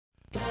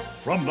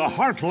From the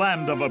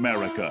heartland of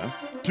America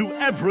to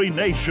every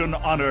nation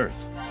on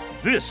earth,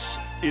 this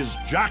is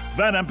Jack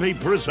Van Impe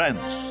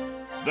Presents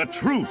The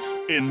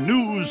Truth in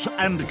News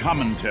and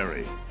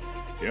Commentary.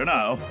 Here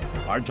now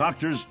are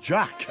Doctors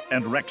Jack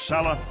and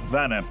Rexella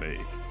Van Impe.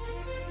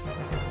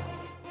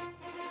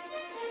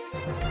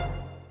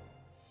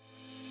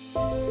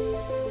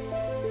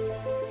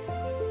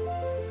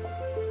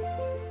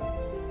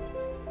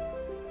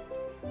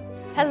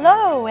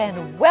 Hello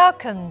and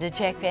welcome to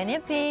Jack Van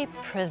Impe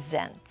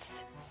Presents.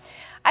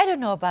 I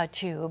don't know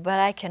about you, but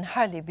I can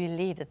hardly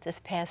believe that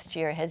this past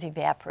year has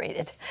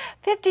evaporated.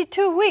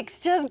 52 weeks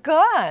just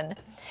gone.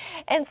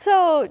 And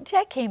so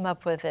Jack came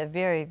up with a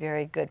very,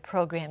 very good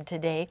program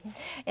today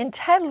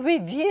entitled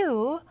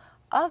Review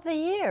of the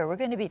Year. We're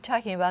going to be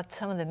talking about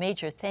some of the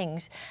major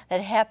things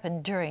that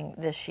happened during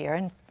this year.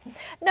 And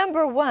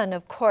number one,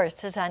 of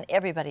course, is on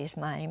everybody's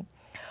mind.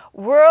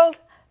 World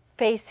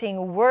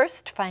facing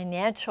worst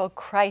financial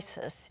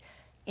crisis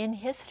in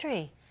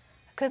history.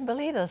 I couldn't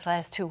believe those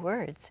last two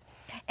words.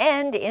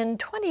 And in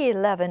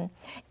 2011,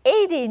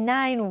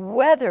 89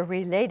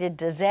 weather-related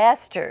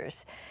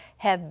disasters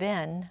have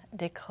been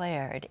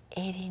declared.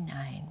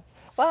 89.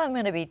 Well, I'm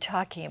going to be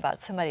talking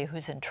about somebody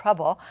who's in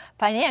trouble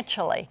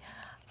financially.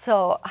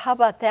 So how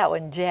about that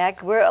one,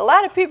 Jack? A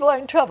lot of people are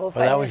in trouble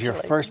financially. Well, that was your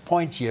first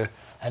point you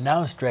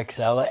announced,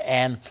 Rexella,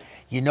 and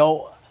you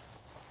know,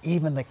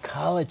 even the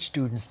college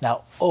students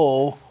now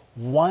owe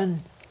 $1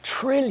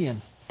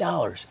 trillion.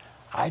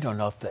 I don't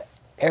know if they'll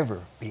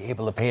ever be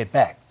able to pay it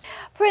back.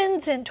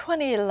 Friends, in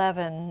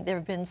 2011, there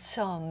have been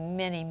so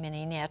many,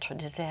 many natural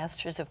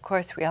disasters. Of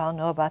course, we all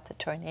know about the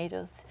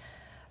tornadoes,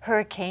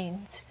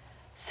 hurricanes,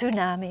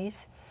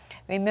 tsunamis.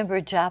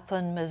 Remember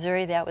Joplin,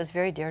 Missouri? That was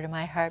very dear to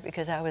my heart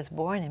because I was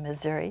born in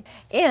Missouri.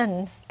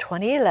 In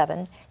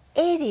 2011,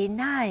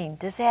 89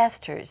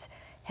 disasters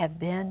have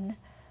been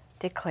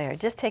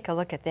declared. Just take a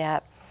look at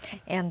that.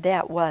 And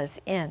that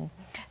was in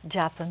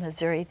Joplin,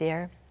 Missouri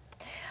there.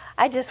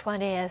 I just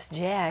want to ask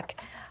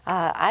Jack,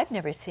 I've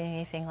never seen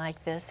anything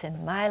like this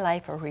in my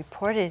life or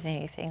reported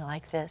anything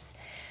like this.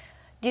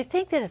 Do you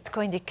think that it's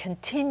going to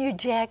continue,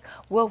 Jack?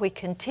 Will we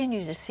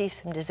continue to see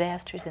some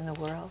disasters in the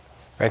world?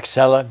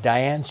 Rexella,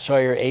 Diane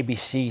Sawyer,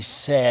 ABC,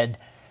 said,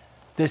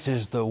 this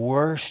is the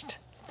worst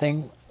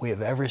thing we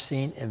have ever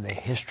seen in the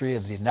history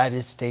of the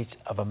United States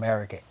of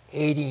America.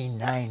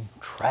 89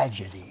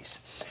 tragedies.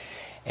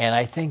 And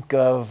I think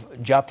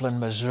of Joplin,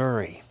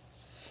 Missouri,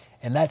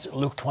 and that's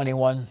Luke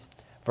 21,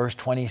 verse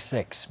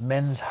 26.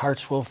 Men's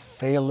hearts will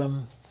fail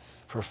them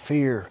for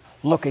fear,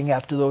 looking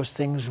after those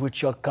things which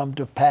shall come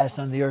to pass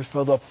on the earth,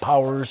 for the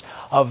powers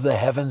of the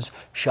heavens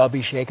shall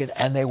be shaken.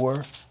 And they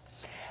were.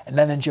 And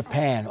then in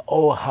Japan,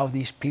 oh, how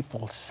these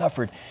people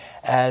suffered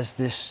as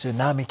this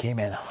tsunami came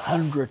in.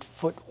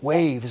 100-foot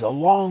waves,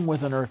 along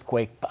with an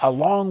earthquake,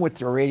 along with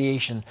the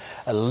radiation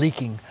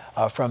leaking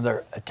from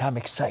their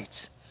atomic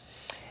sites.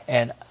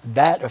 And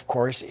that, of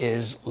course,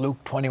 is Luke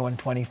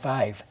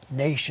 21:25.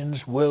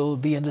 Nations will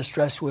be in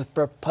distress with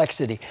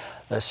perplexity,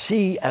 the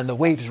sea and the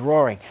waves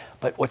roaring.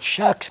 But what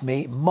shocks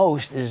me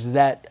most is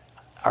that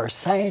our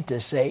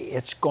scientists say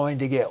it's going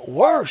to get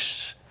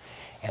worse.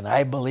 And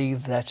I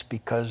believe that's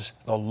because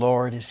the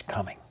Lord is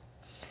coming.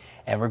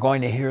 And we're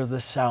going to hear the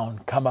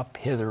sound come up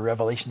hither,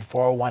 Revelation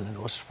 4:1, and it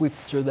will sweep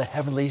through the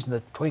heavenlies in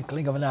the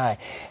twinkling of an eye,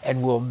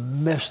 and we'll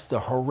miss the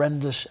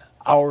horrendous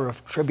hour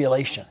of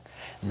tribulation.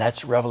 And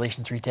that's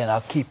Revelation 3:10.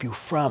 I'll keep you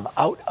from,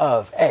 out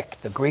of, ek,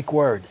 the Greek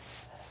word,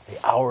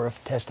 the hour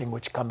of testing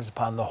which comes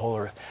upon the whole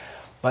earth.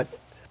 But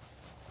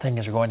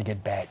things are going to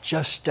get bad.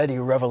 Just study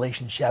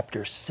Revelation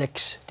chapter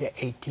 6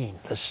 to 18,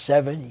 the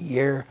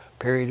 7-year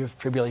period of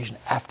tribulation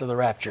after the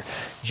rapture,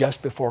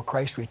 just before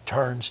Christ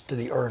returns to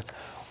the earth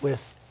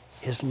with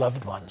his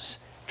loved ones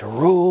to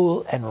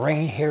rule and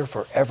reign here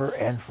forever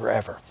and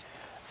forever.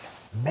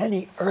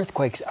 Many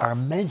earthquakes are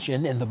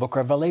mentioned in the book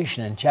of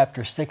Revelation. In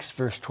chapter 6,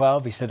 verse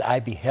 12, he said, I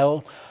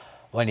beheld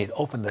when he'd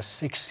opened the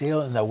sixth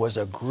seal, and there was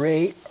a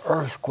great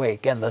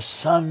earthquake, and the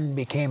sun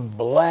became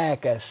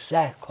black as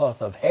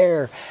sackcloth of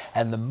hair,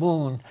 and the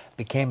moon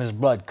became as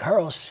blood.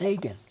 Carl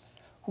Sagan,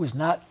 who is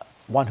not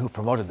one who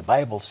promoted the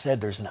Bible, said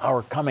there's an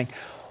hour coming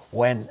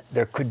when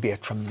there could be a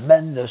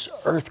tremendous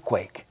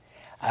earthquake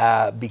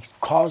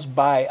caused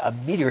by a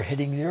meteor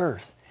hitting the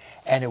earth.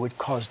 And it would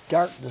cause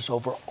darkness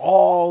over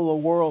all the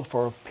world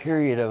for a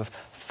period of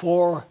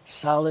 4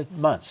 solid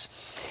months.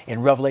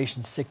 In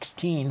Revelation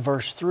 16,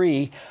 verse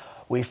 3,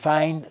 we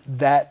find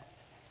that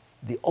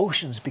the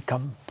oceans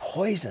become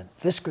poisoned.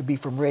 This could be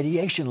from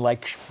radiation,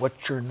 like what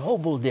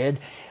Chernobyl did,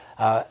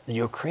 the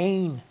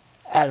Ukraine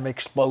atom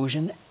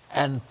explosion,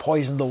 and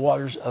poisoned the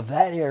waters of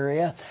that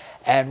area,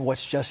 and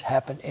what's just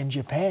happened in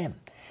Japan.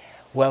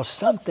 Well,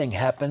 something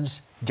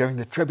happens during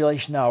the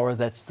tribulation hour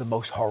that's the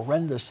most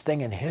horrendous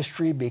thing in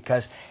history,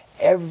 because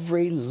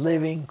every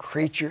living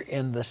creature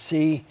in the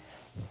sea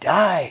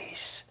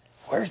dies.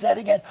 Where's that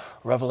again?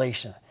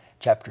 Revelation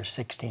chapter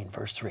 16,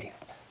 verse 3.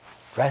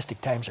 Drastic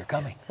times are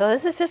coming. So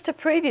this is just a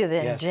preview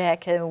then, yes,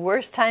 Jack. And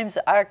worse times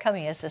are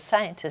coming, as the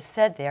scientist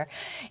said there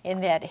in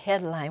that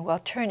headline.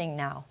 Well, turning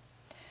now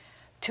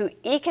to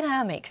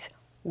economics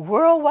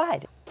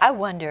worldwide. I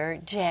wonder,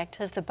 Jack,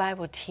 does the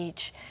Bible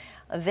teach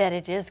that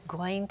it is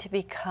going to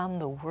become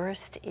the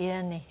worst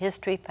in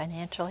history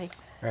financially?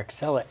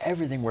 Rexella,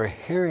 everything we're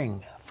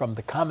hearing from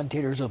the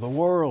commentators of the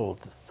world,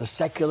 the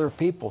secular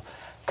people,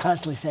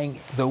 constantly saying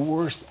the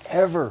worst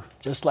ever,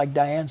 just like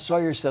Diane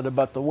Sawyer said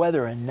about the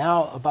weather and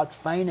now about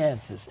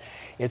finances.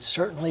 It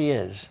certainly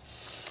is.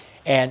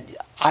 And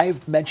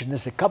I've mentioned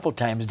this a couple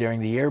times during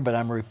the year, but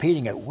I'm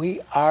repeating it.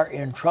 We are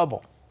in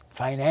trouble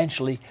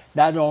financially,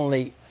 not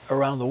only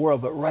around the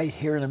world, but right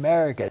here in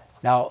America.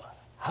 Now,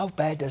 how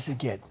bad does it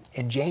get?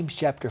 In James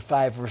chapter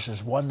 5,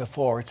 verses 1 to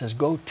 4, it says,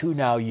 "Go to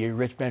now, ye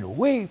rich men,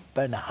 weep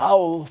and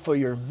howl for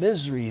your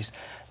miseries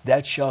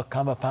that shall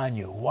come upon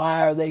you."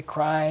 Why are they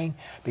crying?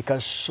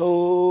 Because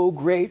so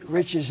great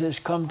riches has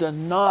come to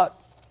naught.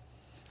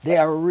 They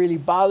are really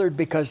bothered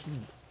because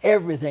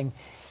everything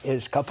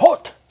is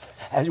kaput,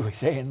 as we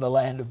say in the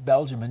land of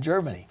Belgium and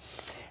Germany.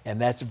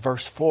 And that's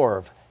verse 4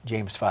 of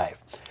James 5.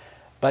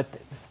 But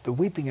the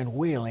weeping and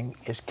wailing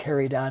is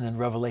carried on in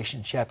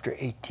Revelation chapter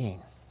 18.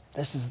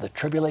 This is the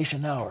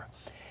tribulation hour.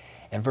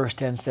 And verse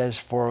 10 says,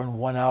 "For in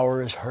 1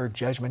 hour is her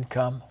judgment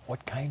come."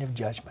 What kind of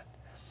judgment?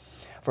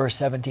 Verse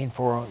 17,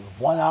 "For in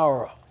 1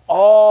 hour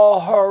all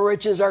her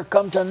riches are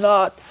come to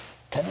naught,"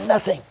 to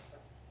nothing.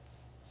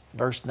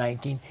 Verse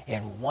 19,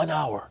 "In 1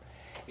 hour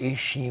is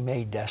she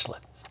made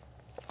desolate."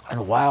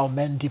 And while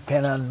men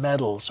depend on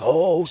metals,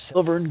 oh,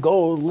 silver and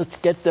gold, let's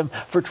get them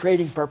for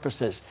trading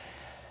purposes.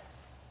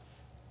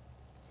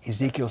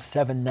 Ezekiel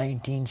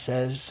 7:19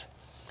 says,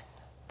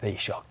 "They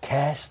shall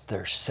cast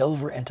their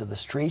silver into the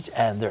streets,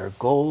 and their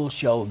gold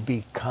shall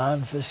be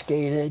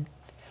confiscated."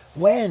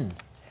 When?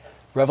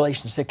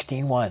 Revelation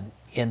 16:1,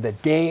 "In the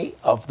day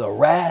of the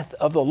wrath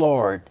of the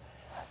Lord,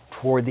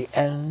 toward the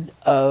end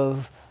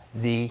of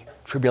the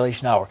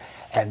tribulation hour."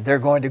 And they're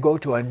going to go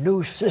to a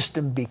new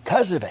system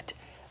because of it,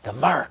 the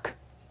mark.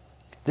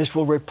 This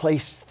will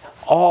replace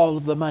all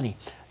of the money.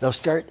 They'll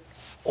start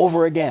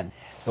over again.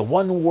 The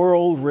one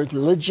world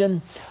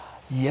religion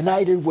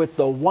united with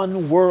the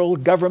one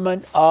world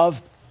government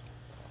of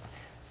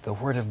the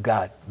Word of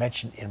God,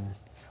 mentioned in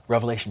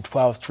Revelation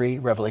 12:3,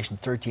 Revelation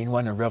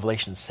 13:1, and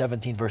Revelation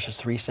 17, verses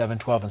 3, 7,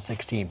 12, and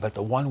 16. But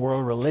the one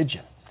world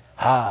religion,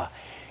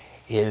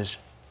 is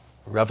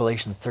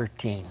Revelation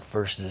 13,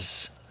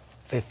 verses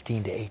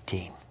 15 to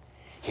 18.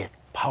 He had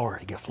power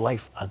to give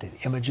life unto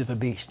the image of the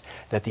beast,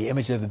 that the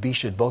image of the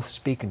beast should both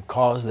speak and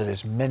cause that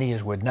as many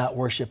as would not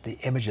worship the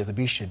image of the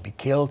beast should be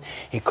killed.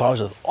 He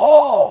causeth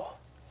all,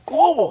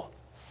 global,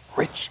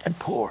 rich and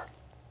poor,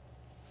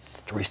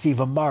 to receive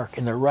a mark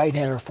in their right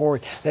hand or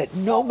forehead, that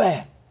no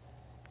man,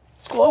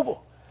 it's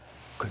global,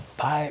 could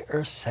buy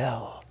or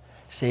sell,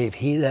 save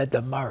he that had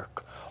the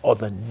mark, or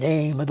the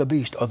name of the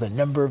beast, or the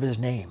number of his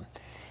name.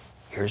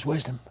 Here's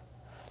wisdom.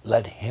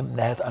 Let him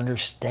that hath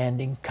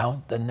understanding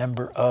count the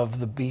number of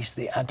the beast,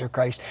 the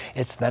Antichrist.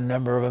 It's the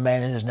number of a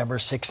man, and his number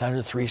is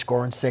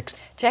 666.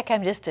 Jack,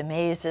 I'm just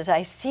amazed as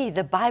I see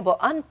the Bible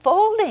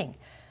unfolding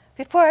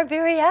before our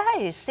very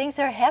eyes. Things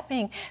are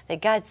happening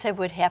that God said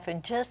would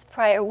happen just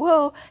prior,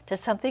 to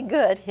something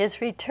good, His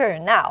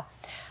return. Now,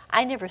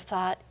 I never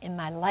thought in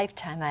my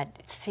lifetime I'd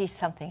see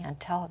something on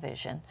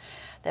television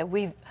that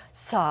we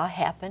saw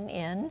happen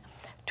in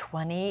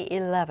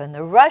 2011.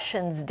 The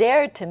Russians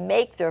dared to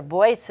make their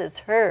voices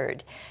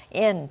heard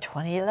in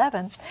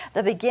 2011.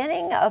 The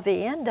beginning of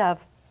the end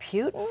of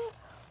Putin?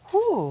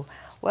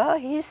 Well,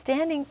 he's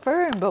standing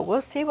firm, but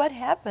we'll see what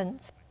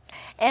happens.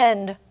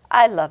 And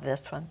I love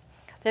this one.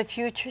 The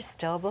future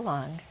still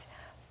belongs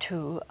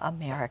to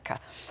America.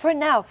 For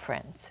now,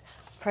 friends,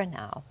 for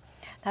now.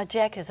 Now,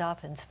 Jack has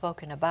often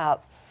spoken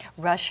about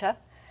Russia.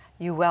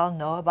 You well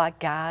know about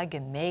Gog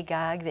and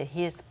Magog that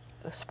he has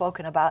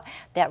spoken about.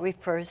 That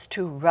refers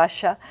to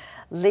Russia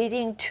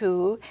leading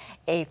to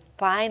a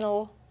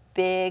final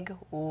big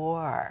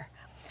war.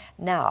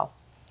 Now,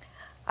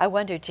 I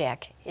wonder,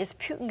 Jack, is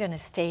Putin going to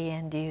stay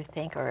in, do you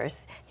think, or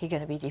is he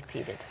going to be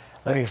defeated?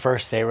 Let me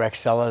first say,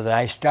 Rexella, that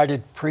I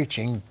started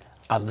preaching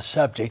on the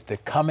subject, the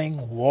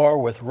coming war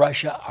with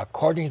Russia,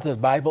 according to the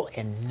Bible,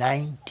 in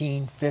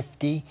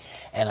 1950,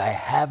 and I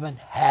haven't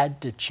had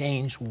to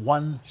change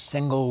one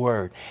single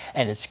word.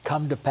 And it's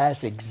come to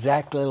pass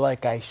exactly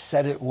like I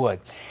said it would.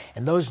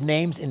 And those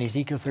names in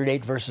Ezekiel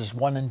 38, verses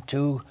 1 and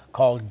 2,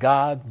 called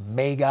Gog,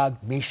 Magog,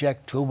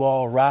 Meshech,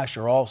 Tubal, Rosh,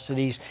 are all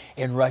cities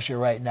in Russia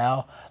right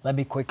now. Let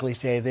me quickly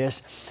say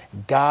this.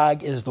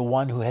 Gog is the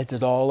one who heads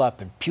it all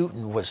up, and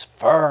Putin was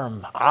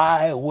firm.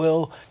 I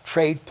will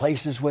trade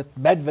places with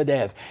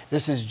Medvedev.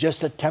 This is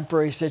just a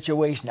temporary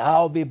situation.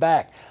 I'll be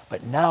back.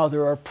 But now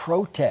there are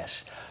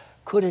protests.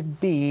 Could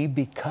it be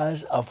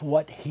because of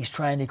what he's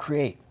trying to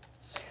create?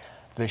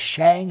 The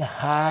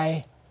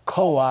Shanghai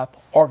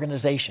Co-op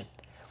Organization.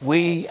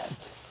 We,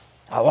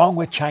 along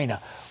with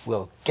China,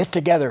 will get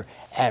together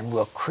and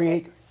we'll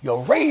create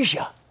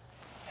Eurasia.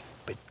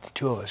 But the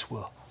two of us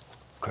will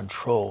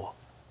control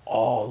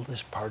all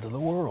this part of the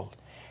world.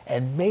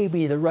 And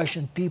maybe the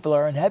Russian people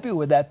are unhappy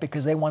with that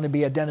because they want to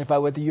be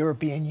identified with the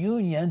European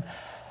Union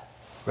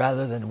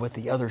rather than with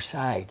the other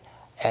side.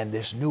 and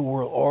this new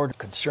world order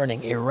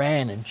concerning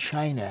Iran and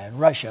China and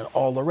Russia and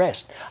all the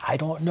rest. I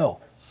don't know,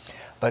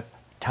 but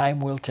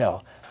time will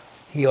tell.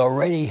 He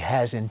already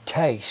has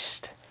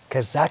enticed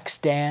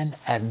Kazakhstan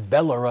and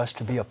Belarus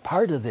to be a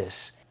part of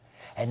this,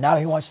 and now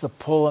he wants to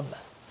pull them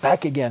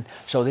back again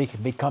so they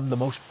can become the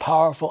most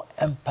powerful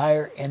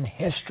empire in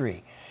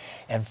history.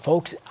 And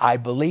folks, I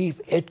believe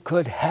it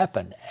could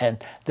happen.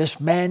 And this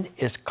man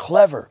is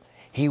clever.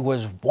 He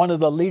was one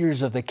of the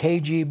leaders of the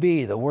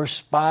KGB, the worst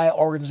spy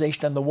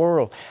organization in the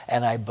world.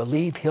 And I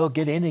believe he'll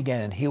get in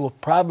again, and he will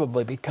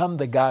probably become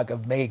the Gog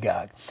of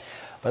Magog.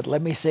 But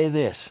let me say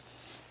this.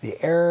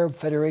 The Arab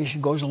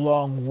Federation goes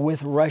along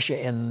with Russia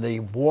in the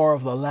war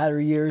of the latter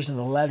years and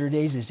the latter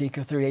days,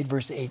 Ezekiel 38,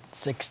 verse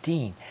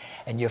 16.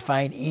 And you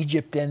find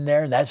Egypt in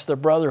there, and that's the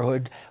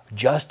Brotherhood,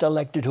 just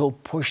elected, who'll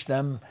push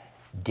them,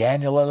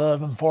 Daniel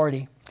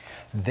 11:40.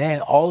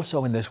 Then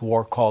also in this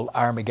war called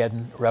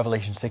Armageddon,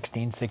 Revelation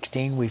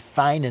 16:16, we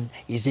find in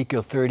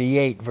Ezekiel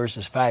 38,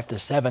 verses 5 to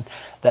 7,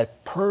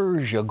 that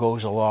Persia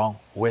goes along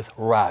with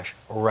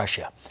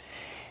Russia.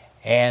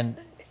 And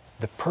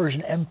the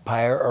Persian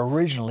Empire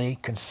originally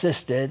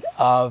consisted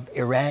of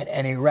Iran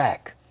and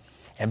Iraq,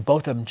 and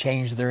both of them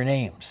changed their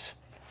names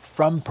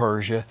from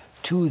Persia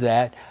to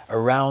that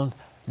around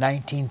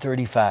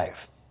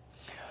 1935.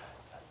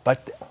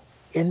 But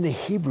in the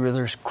Hebrew,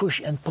 there's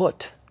Cush and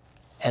Put,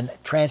 and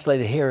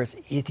translated here it's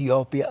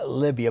Ethiopia,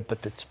 Libya,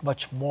 but it's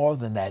much more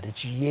than that.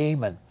 It's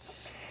Yemen.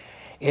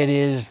 It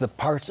is the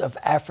parts of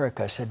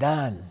Africa,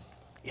 Sudan.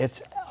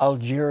 It's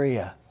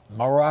Algeria,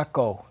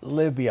 Morocco,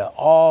 Libya,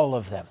 all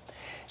of them.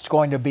 It's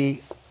going to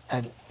be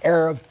an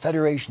Arab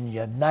Federation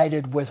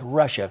united with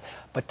Russia,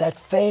 but that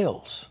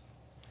fails.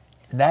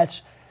 And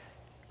that's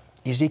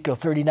Ezekiel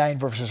 39,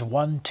 verses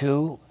 1,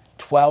 2,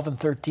 12, and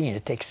 13.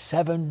 It takes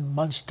 7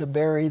 months to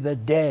bury the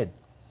dead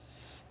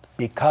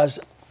because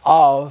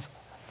of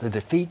the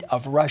defeat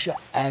of Russia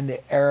and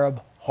the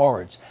Arab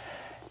hordes.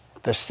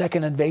 The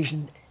second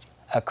invasion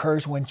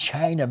occurs when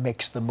China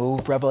makes the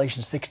move,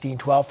 Revelation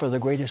 16:12, for the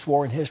greatest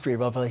war in history,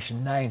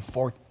 Revelation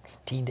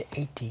 9:14 to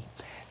 18.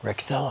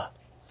 Rexella.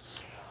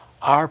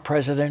 Our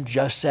president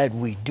just said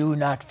we do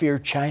not fear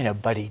China,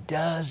 but he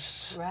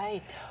does.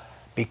 Right.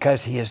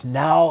 Because he is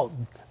now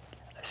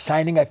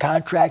signing a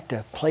contract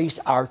to place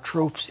our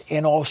troops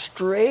in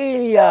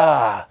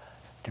Australia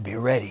to be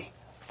ready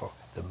for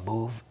the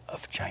move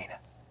of China.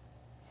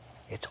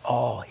 It's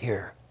all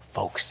here,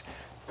 folks.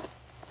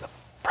 The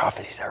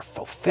prophecies are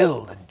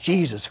fulfilled, and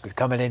Jesus could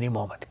come at any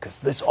moment, because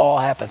this all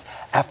happens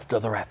after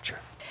the rapture.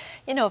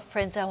 You know,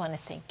 friends, I want to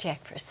thank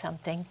Jack for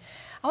something.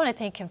 I want to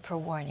thank him for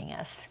warning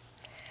us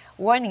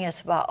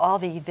about all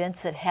the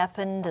events that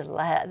happened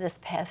this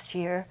past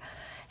year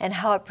and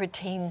how it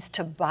pertains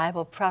to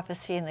Bible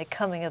prophecy, and the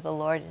coming of the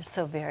Lord is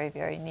so very,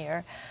 very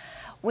near.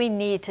 We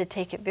need to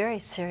take it very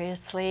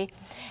seriously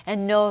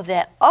and know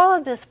that all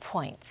of this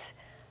points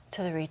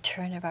to the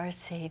return of our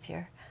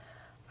Savior.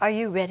 Are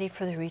you ready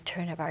for the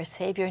return of our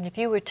Savior? And if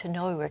you were to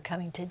know we were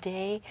coming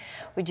today,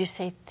 would you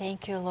say,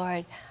 "Thank you,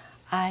 Lord,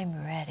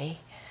 I'm ready"?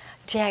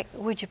 Jack,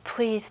 would you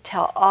please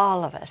tell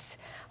all of us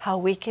how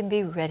we can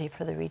be ready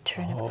for the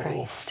return of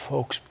Christ?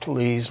 Folks,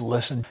 please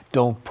listen.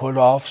 Don't put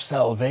off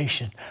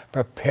salvation.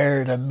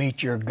 Prepare to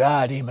meet your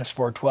God, Amos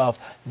 4:12.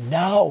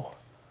 Now,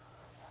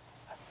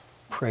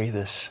 pray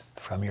this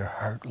from your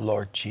heart.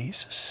 Lord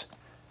Jesus,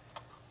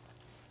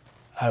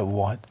 I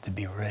want to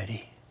be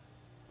ready.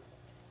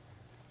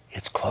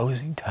 It's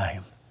closing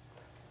time.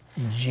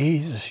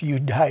 Jesus, you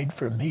died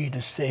for me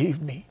to save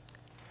me,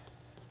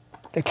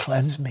 to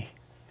cleanse me,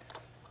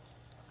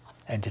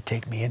 and to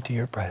take me into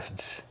your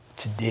presence.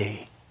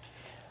 Today,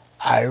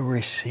 I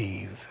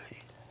receive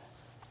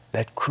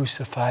that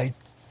crucified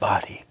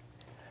body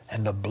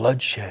and the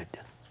bloodshed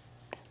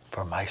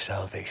for my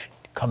salvation.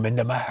 Come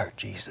into my heart,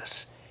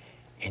 Jesus.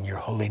 In your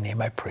holy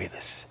name I pray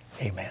this.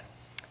 Amen.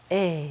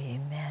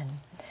 Amen.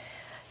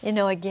 You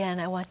know, again,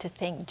 I want to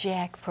thank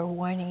Jack for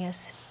warning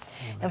us.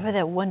 Amen. And for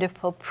that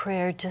wonderful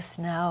prayer just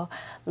now,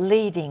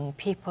 leading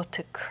people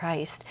to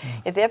Christ.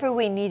 If ever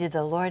we needed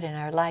the Lord in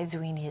our lives,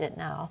 we need it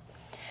now.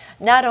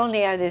 Not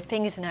only are there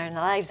things in our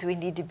lives we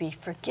need to be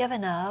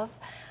forgiven of,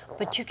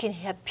 but you can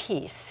have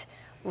peace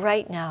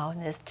right now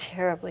in this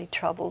terribly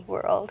troubled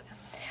world.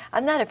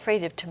 I'm not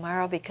afraid of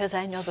tomorrow, because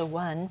I know the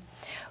one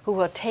who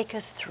will take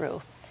us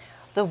through,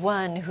 the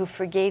one who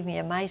forgave me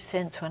of my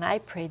sins when I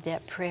prayed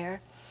that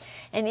prayer.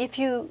 And if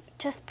you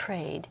just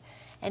prayed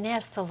and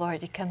asked the Lord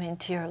to come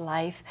into your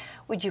life,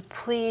 would you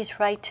please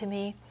write to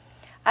me?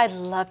 I'd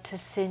love to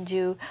send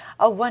you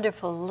a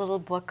wonderful little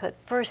booklet,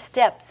 First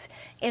Steps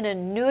in a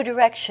New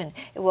Direction.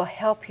 It will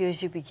help you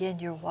as you begin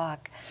your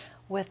walk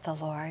with the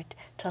Lord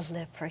to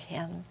live for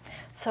Him.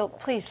 So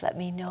please let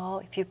me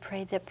know if you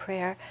prayed that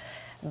prayer.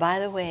 By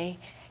the way,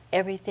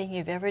 everything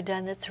you've ever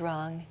done that's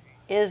wrong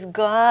is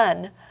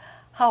gone.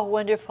 How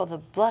wonderful the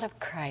blood of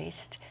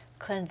Christ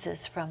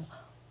cleanses from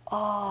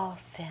all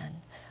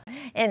sin.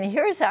 And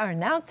here's our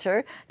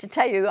announcer to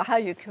tell you how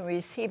you can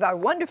receive our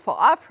wonderful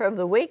offer of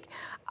the week,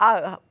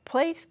 A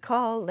Place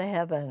Called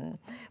Heaven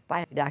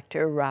by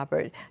Dr.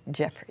 Robert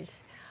Jeffries.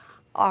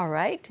 All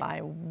right,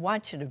 I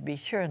want you to be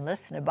sure and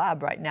listen to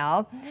Bob right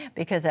now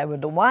because I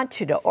would want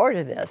you to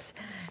order this.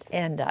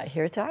 And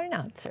here's our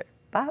announcer,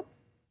 Bob.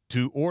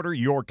 To order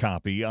your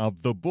copy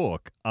of the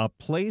book, A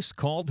Place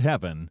Called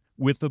Heaven,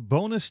 with the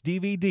bonus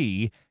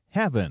DVD,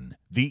 Heaven,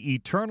 the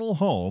Eternal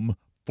Home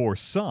for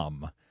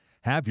Some,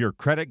 have your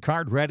credit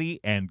card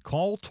ready and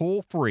call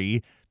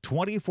toll-free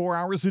 24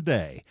 hours a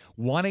day,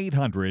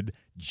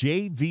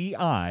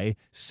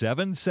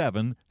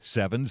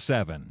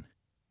 1-800-JVI-7777.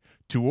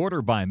 To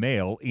order by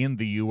mail in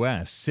the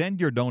U.S., send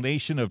your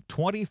donation of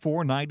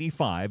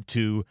 $24.95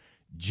 to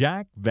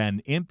Jack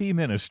Van Impe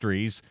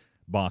Ministries,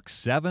 Box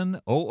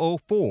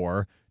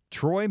 7004,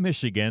 Troy,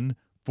 Michigan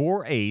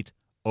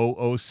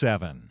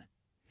 48007.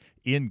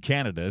 In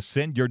Canada,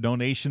 send your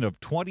donation of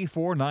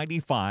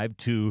 $24.95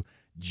 to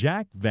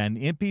Jack Van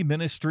Impe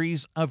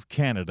Ministries of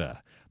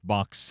Canada,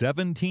 Box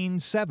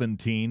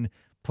 1717,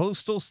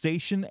 Postal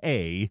Station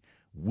A,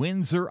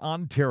 Windsor,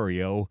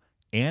 Ontario,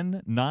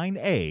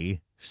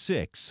 N9A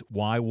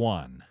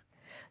 6Y1.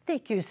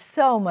 Thank you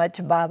so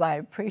much, Bob. I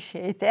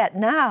appreciate that.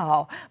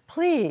 Now,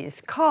 please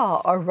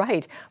call or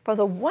write for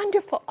the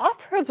wonderful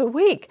offer of the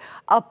week,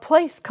 A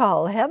Place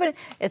Called Heaven.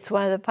 It's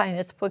one of the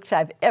finest books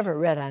I've ever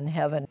read on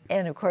heaven.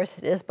 And, of course,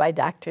 it is by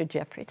Dr.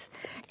 Jeffries.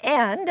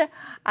 And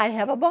I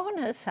have a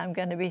bonus I'm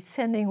going to be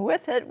sending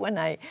with it when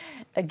I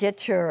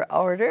get your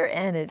order,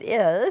 and it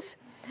is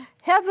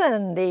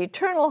Heaven, the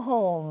Eternal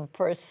Home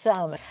for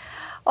Some.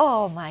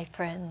 Oh, my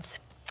friends,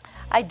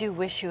 I do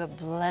wish you a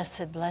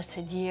blessed, blessed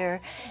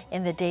year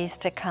in the days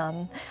to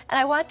come. And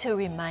I want to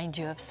remind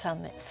you of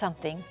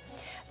something,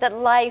 that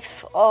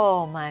life,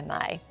 oh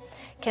my,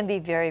 can be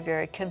very,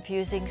 very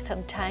confusing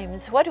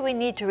sometimes. What do we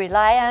need to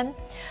rely on?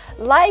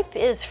 Life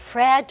is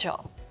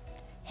fragile.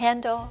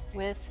 Handle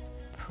with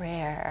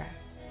prayer.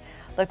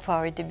 Look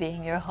forward to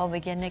being your home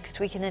again next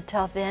week. And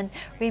until then,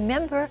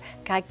 remember,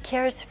 God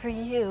cares for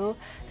you.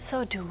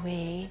 So do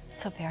we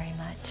so very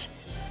much.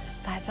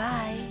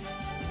 Bye-bye.